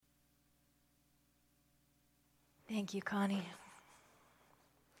Thank you, Connie.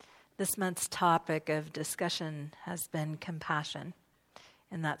 This month's topic of discussion has been compassion,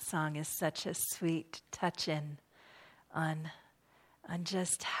 and that song is such a sweet touch-in on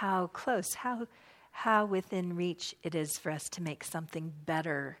just how close, how within reach it is for us to make something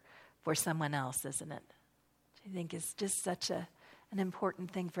better for someone else, isn't it? I think it's just such an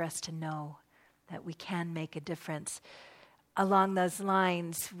important thing for us to know that we can make a difference. Along those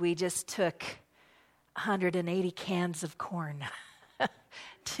lines, we just took 180 cans of corn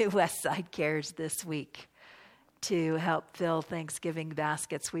to Westside Cares this week to help fill Thanksgiving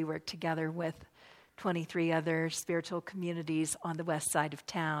baskets. We worked together with 23 other spiritual communities on the west side of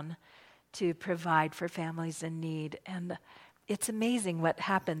town to provide for families in need. And it's amazing what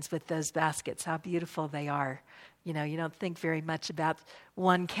happens with those baskets, how beautiful they are. You know, you don't think very much about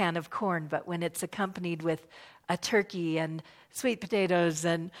one can of corn, but when it's accompanied with a turkey and sweet potatoes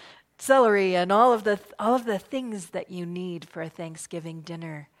and celery and all of the things that you need for a Thanksgiving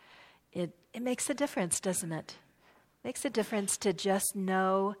dinner, it makes a difference, doesn't it? It makes a difference to just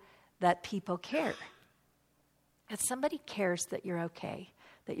know that people care. That somebody cares that you're okay,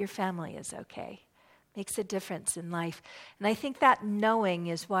 that your family is okay. Makes a difference in life. And I think that knowing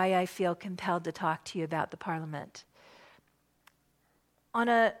is why I feel compelled to talk to you about the Parliament. On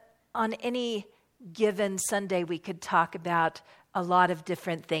any given Sunday, we could talk about a lot of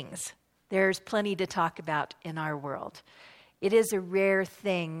different things. There's plenty to talk about in our world. It is a rare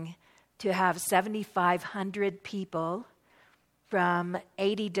thing to have 7,500 people from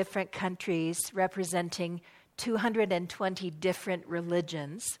 80 different countries representing 220 different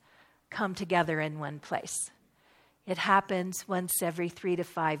religions come together in one place. It happens once every 3 to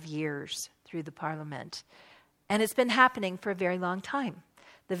 5 years through the Parliament. And it's been happening for a very long time.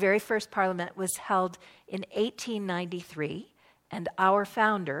 The very first Parliament was held in 1893, and our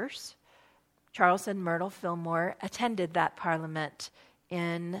founders, Charles and Myrtle Fillmore, attended that Parliament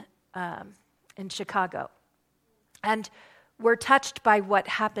in Chicago. And were touched by what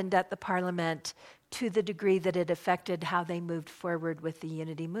happened at the Parliament to the degree that it affected how they moved forward with the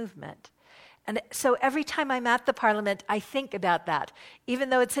unity movement. And so every time I'm at the Parliament, I think about that. Even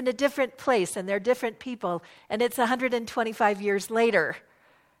though it's in a different place and they're different people, and it's 125 years later,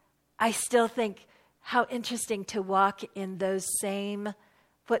 I still think how interesting to walk in those same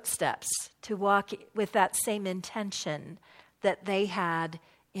footsteps, to walk with that same intention that they had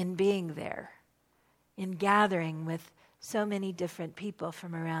in being there, in gathering with so many different people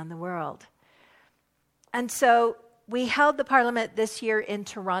from around the world. And so we held the Parliament this year in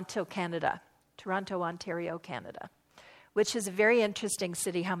Toronto, Canada, Toronto, Ontario, Canada, which is a very interesting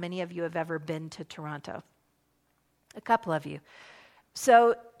city. How many of you have ever been to Toronto? A couple of you.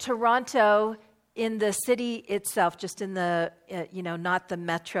 So Toronto, in the city itself, just in the, not the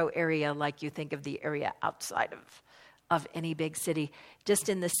metro area like you think of the area outside of any big city, just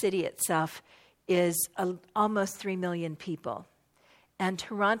in the city itself is almost 3 million people. And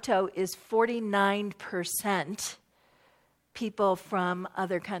Toronto is 49% people from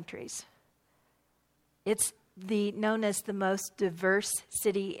other countries. It's known as the most diverse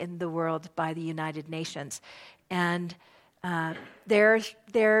city in the world by the United Nations. And their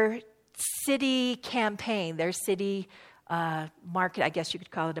city campaign, their city market, I guess you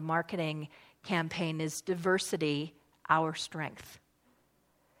could call it a marketing campaign, is Diversity, Our Strength.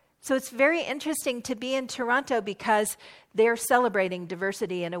 So it's very interesting to be in Toronto because they're celebrating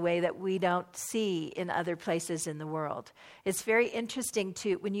diversity in a way that we don't see in other places in the world. It's very interesting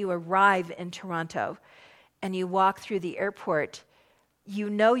when you arrive in Toronto and you walk through the airport, you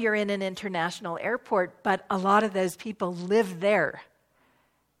know you're in an international airport, but a lot of those people live there.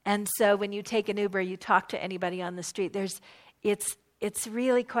 And so when you take an Uber, you talk to anybody on the street, it's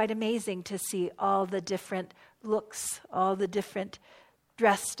really quite amazing to see all the different looks, all the different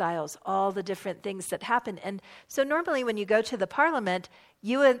dress styles, all the different things that happen. And so normally when you go to the Parliament,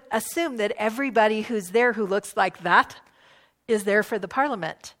 you would assume that everybody who's there who looks like that is there for the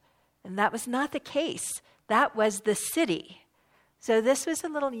Parliament. And that was not the case. That was the city. So this was a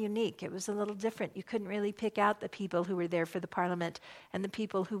little unique. It was a little different. You couldn't really pick out the people who were there for the Parliament and the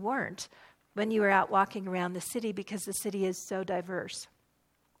people who weren't when you were out walking around the city because the city is so diverse.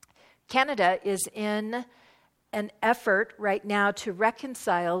 Canada is in an effort right now to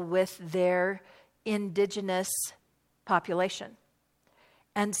reconcile with their Indigenous population.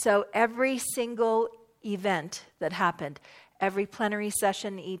 And so every single event that happened, every plenary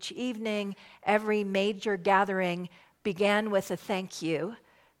session each evening, every major gathering began with a thank you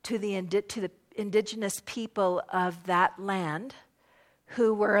to the Indigenous people of that land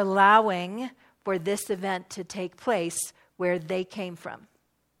who were allowing for this event to take place where they came from.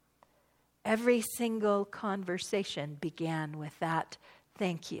 every single conversation began with that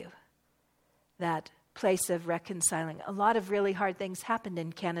thank you, that place of reconciling. A lot of really hard things happened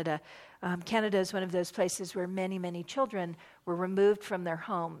in Canada. Canada is one of those places where many, many children were removed from their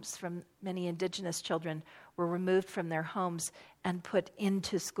homes, many Indigenous children were removed from their homes and put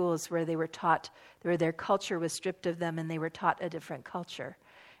into schools where they were taught, where their culture was stripped of them and they were taught a different culture.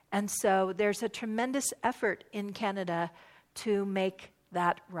 And so there's a tremendous effort in Canada to make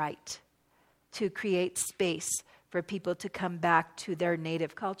that right, to create space for people to come back to their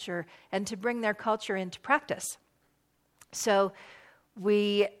native culture and to bring their culture into practice. So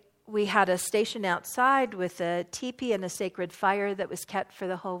we had a station outside with a teepee and a sacred fire that was kept for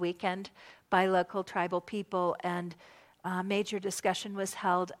the whole weekend by local tribal people, and a major discussion was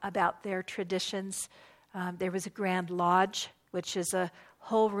held about their traditions. There was a Grand Lodge, which is a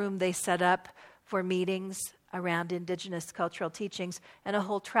whole room they set up for meetings around Indigenous cultural teachings, and a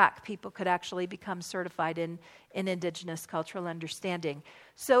whole track. People could actually become certified in Indigenous cultural understanding.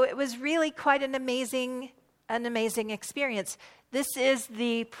 So it was really quite an amazing experience. This is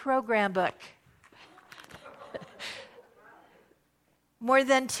the program book. More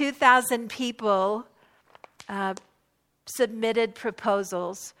than 2,000 people submitted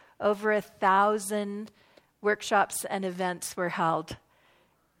proposals. Over 1,000 workshops and events were held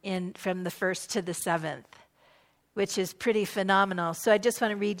from the 1st to the 7th, which is pretty phenomenal. So I just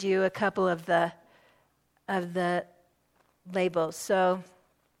want to read you a couple of the labels. So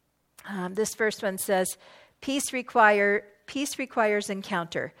this first one says, Peace requires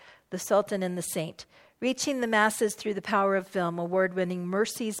encounter, the Sultan and the Saint. Reaching the masses through the power of film, award-winning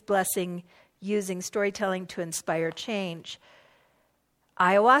Mercy's Blessing, using storytelling to inspire change.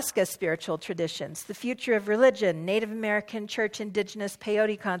 Ayahuasca spiritual traditions, the future of religion, Native American church indigenous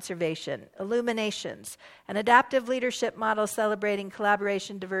peyote conservation, illuminations, an adaptive leadership model celebrating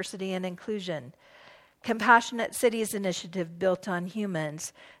collaboration, diversity, and inclusion. Compassionate Cities Initiative built on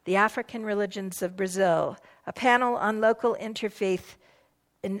humans, the African religions of Brazil, a panel on local interfaith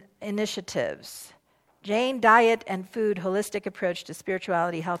initiatives, Jain diet and food, holistic approach to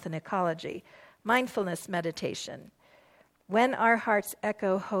spirituality, health, and ecology, mindfulness meditation, When Our Hearts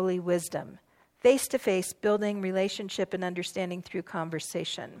Echo Holy Wisdom, face-to-face building relationship and understanding through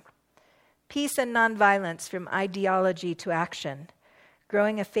conversation, Peace and Nonviolence from Ideology to Action,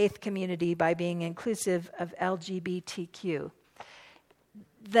 growing a faith community by being inclusive of LGBTQ.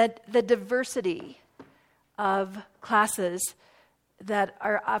 The diversity of classes that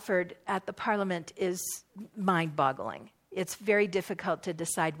are offered at the Parliament is mind-boggling. It's very difficult to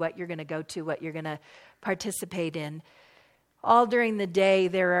decide what you're going to go to, what you're going to participate in. All during the day,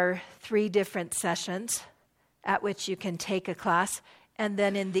 there are 3 different sessions at which you can take a class, and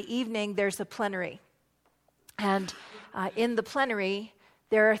then in the evening, there's a plenary. And in the plenary,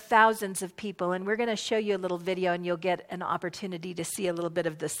 there are thousands of people, and we're going to show you a little video, and you'll get an opportunity to see a little bit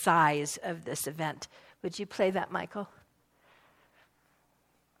of the size of this event. Would you play that, Michael?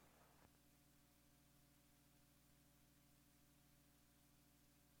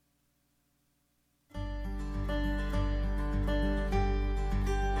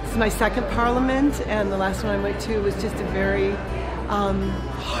 This is my second Parliament, and the last one I went to was just a very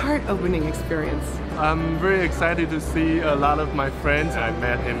heart-opening experience. I'm very excited to see a lot of my friends. I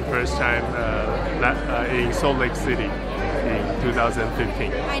met him first time in Salt Lake City in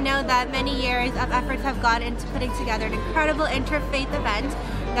 2015. I know that many years of efforts have gone into putting together an incredible interfaith event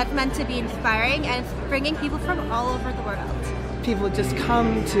that's meant to be inspiring, and it's bringing people from all over the world. People just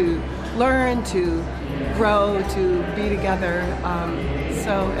come to learn, to grow, to be together.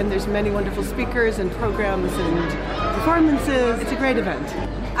 And there's many wonderful speakers and programs and performances. It's a great event.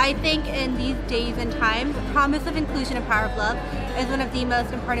 I think in these days and times, the promise of inclusion and power of love is one of the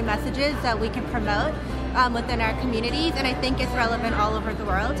most important messages that we can promote within our communities, and I think it's relevant all over the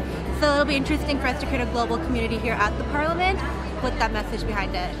world. So it'll be interesting for us to create a global community here at the Parliament with that message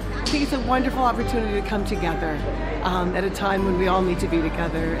behind it. I think it's a wonderful opportunity to come together at a time when we all need to be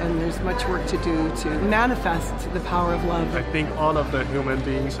together, and there's much work to do to manifest the power of love. I think all of the human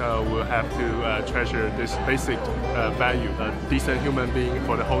beings will have to treasure this basic value, a decent human being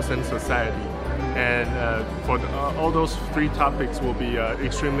for the wholesome society. And all those 3 topics will be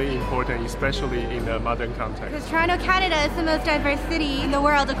extremely important, especially in the modern context. Because Toronto, Canada is the most diverse city in the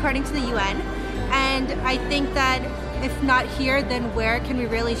world according to the UN. And I think that if not here, then where can we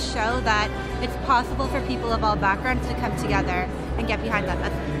really show that it's possible for people of all backgrounds to come together and get behind that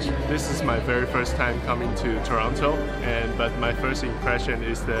message? This is my very first time coming to Toronto, but my first impression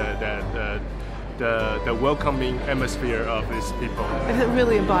is the welcoming atmosphere of these people. It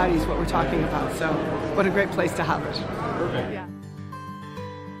really embodies what we're talking about, so what a great place to have it. Perfect. Yeah.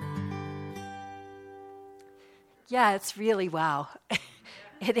 Yeah, it's really wow.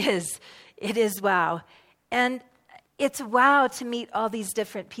 It is. It is wow. And it's wow to meet all these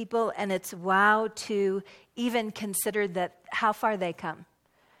different people, and it's wow to even consider that how far they come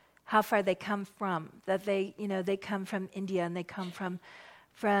from, that they come from India, and they come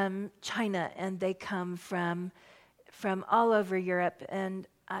from China, and they come from all over Europe, and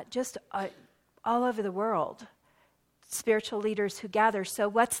just all over the world, spiritual leaders who gather. So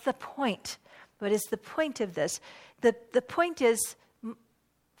what's the point? What is the point of this? The point is,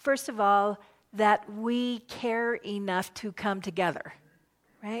 first of all, that we care enough to come together,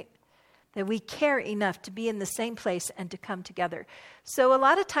 right? That we care enough to be in the same place and to come together. So a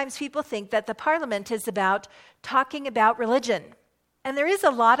lot of times people think that the parliament is about talking about religion. And there is a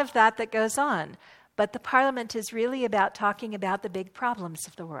lot of that goes on. But the parliament is really about talking about the big problems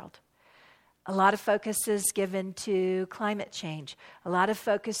of the world. A lot of focus is given to climate change. A lot of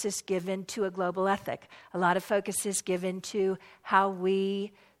focus is given to a global ethic. A lot of focus is given to how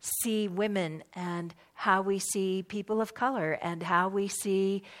we see women and how we see people of color and how we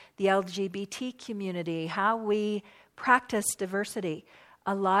see the LGBT community, how we practice diversity.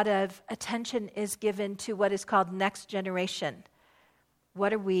 A lot of attention is given to what is called next generation.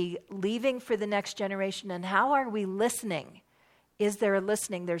 What are we leaving for the next generation, and how are we listening? Is there a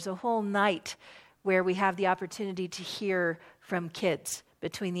listening? There's a whole night where we have the opportunity to hear from kids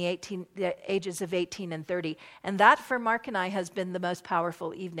between the ages of 18 and 30. And that, for Mark and I, has been the most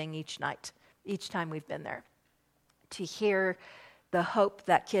powerful evening each night, each time we've been there, to hear the hope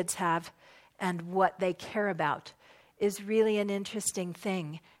that kids have and what they care about is really an interesting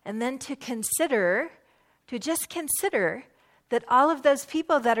thing. And then to just consider that all of those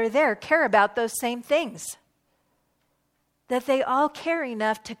people that are there care about those same things. That they all care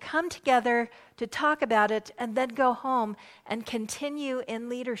enough to come together, to talk about it, and then go home and continue in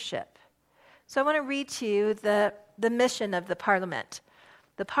leadership. So I want to read to you the mission of the Parliament.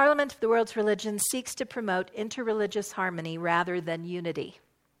 The Parliament of the World's Religions seeks to promote interreligious harmony rather than unity.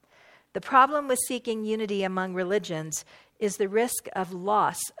 The problem with seeking unity among religions is the risk of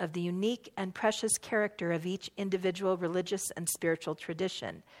loss of the unique and precious character of each individual religious and spiritual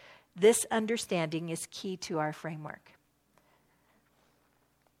tradition. This understanding is key to our framework.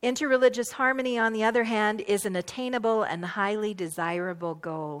 Interreligious harmony, on the other hand, is an attainable and highly desirable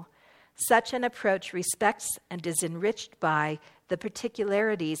goal. Such an approach respects and is enriched by the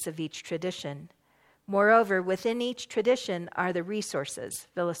particularities of each tradition. Moreover, within each tradition are the resources,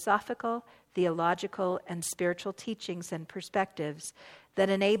 philosophical, theological, and spiritual teachings and perspectives that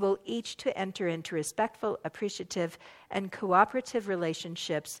enable each to enter into respectful, appreciative, and cooperative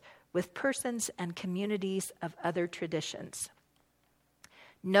relationships with persons and communities of other traditions.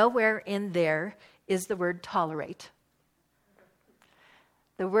 Nowhere in there is the word tolerate.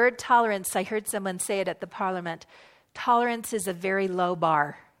 The word tolerance, I heard someone say it at the Parliament, tolerance is a very low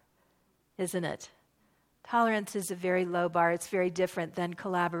bar, isn't it? Tolerance is a very low bar. It's very different than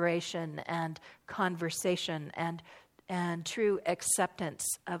collaboration and conversation and true acceptance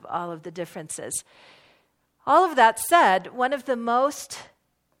of all of the differences. All of that said, one of the most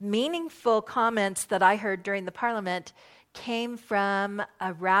meaningful comments that I heard during the Parliament came from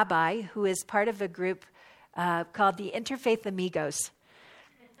a rabbi who is part of a group called the Interfaith Amigos.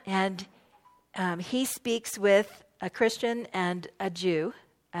 And he speaks with a Christian and a Jew,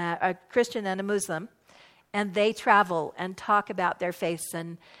 a Christian and a Muslim, and they travel and talk about their faiths,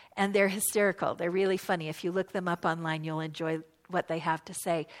 and they're hysterical. They're really funny. If you look them up online, you'll enjoy what they have to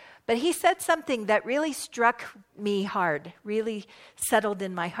say. But he said something that really struck me hard, really settled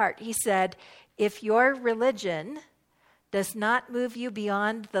in my heart. He said, if your religion does not move you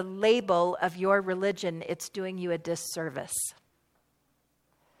beyond the label of your religion, it's doing you a disservice.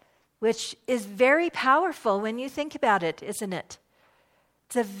 Which is very powerful when you think about it, isn't it?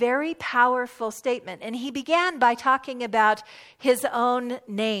 It's a very powerful statement. And he began by talking about his own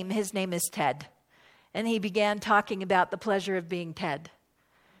name. His name is Ted. And he began talking about the pleasure of being Ted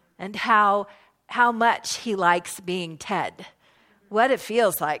and how much he likes being Ted. What it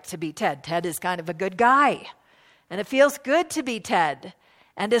feels like to be Ted. Ted is kind of a good guy. And it feels good to be Ted.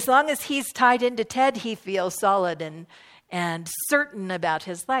 And as long as he's tied into Ted, he feels solid and certain about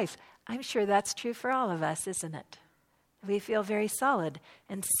his life. I'm sure that's true for all of us, isn't it? We feel very solid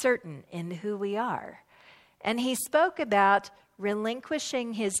and certain in who we are. And he spoke about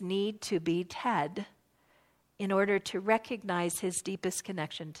relinquishing his need to be Ted in order to recognize his deepest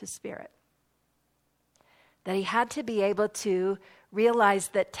connection to Spirit. That he had to be able to realize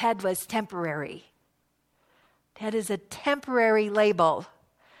that Ted was temporary. Ted is a temporary label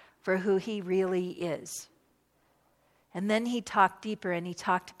for who he really is. And then he talked deeper, and he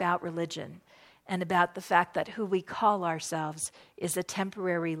talked about religion. and about the fact that who we call ourselves is a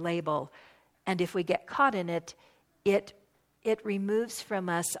temporary label. And if we get caught in it, it removes from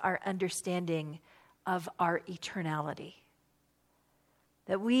us our understanding of our eternality.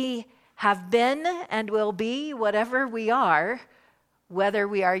 That we have been and will be whatever we are, whether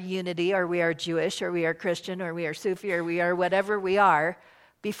we are Unity or we are Jewish or we are Christian or we are Sufi or we are whatever we are,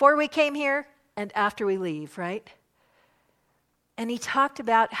 before we came here and after we leave, right? And he talked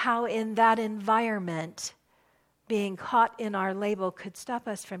about how in that environment, being caught in our label could stop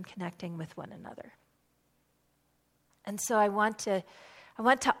us from connecting with one another. And so I want to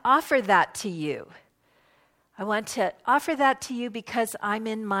offer that to you. I want to offer that to you because I'm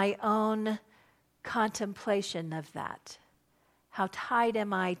in my own contemplation of that. How tied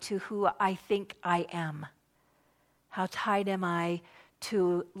am I to who I think I am? How tied am I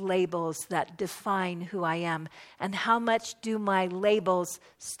to labels that define who I am? And how much do my labels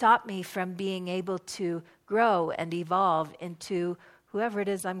stop me from being able to grow and evolve into whoever it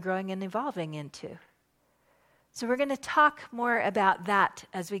is I'm growing and evolving into? So we're going to talk more about that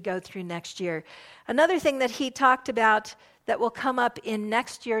as we go through next year. Another thing that he talked about that will come up in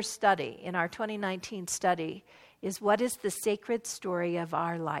next year's study, in our 2019 study, is what is the sacred story of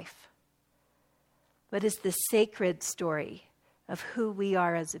our life? What is the sacred story of who we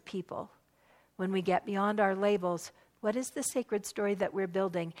are as a people? When we get beyond our labels, what is the sacred story that we're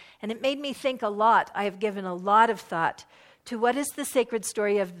building? And it made me think a lot. I have given a lot of thought to what is the sacred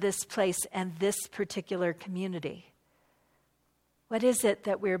story of this place and this particular community. What is it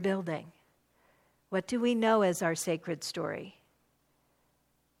that we're building? What do we know as our sacred story?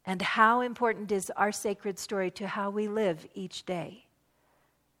 And how important is our sacred story to how we live each day?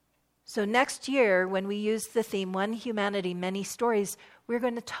 So next year, when we use the theme, One Humanity, Many Stories, we're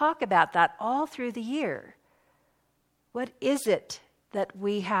going to talk about that all through the year. What is it that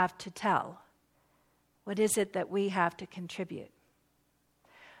we have to tell? What is it that we have to contribute?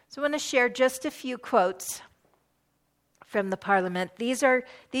 So I want to share just a few quotes from the Parliament. These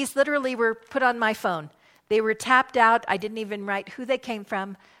literally were put on my phone. They were tapped out. I didn't even write who they came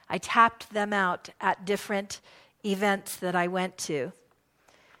from. I tapped them out at different events that I went to.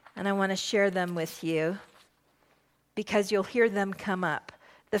 And I want to share them with you because you'll hear them come up.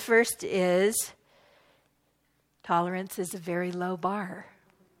 The first is, tolerance is a very low bar.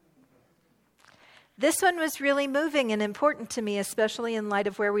 This one was really moving and important to me, especially in light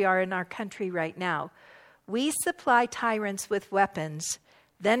of where we are in our country right now. We supply tyrants with weapons,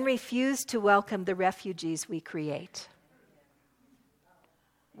 then refuse to welcome the refugees we create.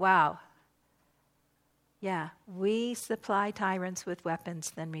 Wow. Yeah, we supply tyrants with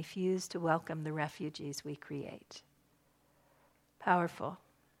weapons, then refuse to welcome the refugees we create. Powerful.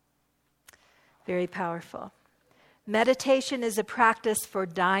 Very powerful. Meditation is a practice for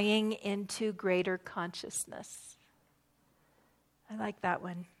dying into greater consciousness. I like that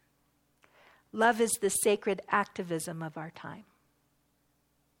one. Love is the sacred activism of our time.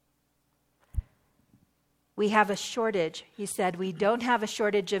 We have a shortage. He said, we don't have a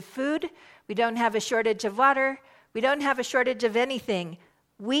shortage of food. We don't have a shortage of water. We don't have a shortage of anything.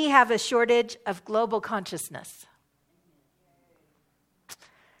 We have a shortage of global consciousness.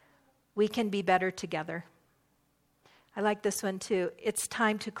 We can be better together. I like this one too. It's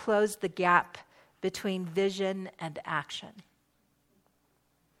time to close the gap between vision and action.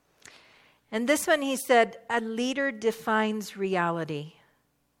 And this one, he said, a leader defines reality.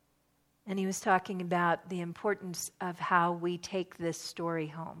 And he was talking about the importance of how we take this story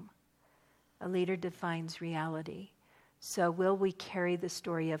home. A leader defines reality. So will we carry the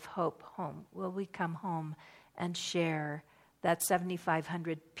story of hope home? Will we come home and share that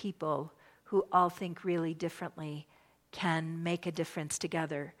 7,500 people who all think really differently can make a difference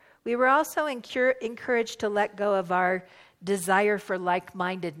together? We were also encouraged to let go of our desire for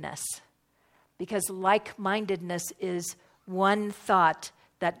like-mindedness, because like-mindedness is one thought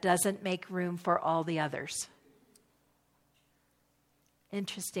that doesn't make room for all the others.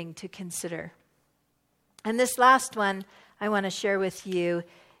 Interesting to consider. And this last one I want to share with you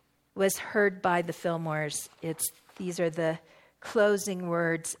was heard by the Fillmores. These are the closing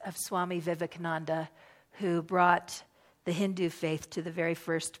words of Swami Vivekananda, who brought the Hindu faith to the very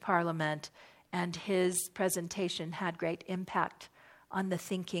first parliament, and his presentation had great impact on the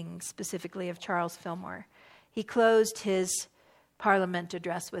thinking, specifically of Charles Fillmore. He closed his parliament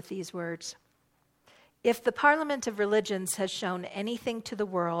address with these words: "If the Parliament of Religions has shown anything to the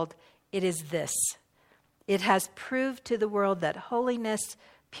world, it is this. It has proved to the world that holiness,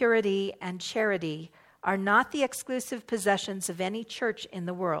 purity, and charity are not the exclusive possessions of any church in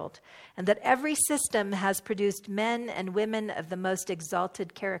the world, and that every system has produced men and women of the most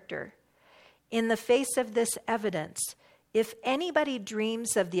exalted character. In the face of this evidence, if anybody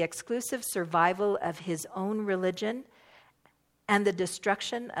dreams of the exclusive survival of his own religion and the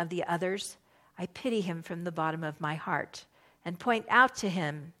destruction of the others, I pity him from the bottom of my heart and point out to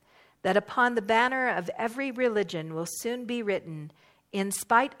him that upon the banner of every religion will soon be written, in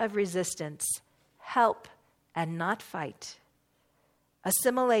spite of resistance, help and not fight,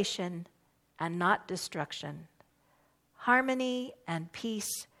 assimilation and not destruction, harmony and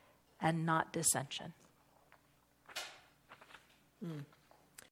peace and not dissension.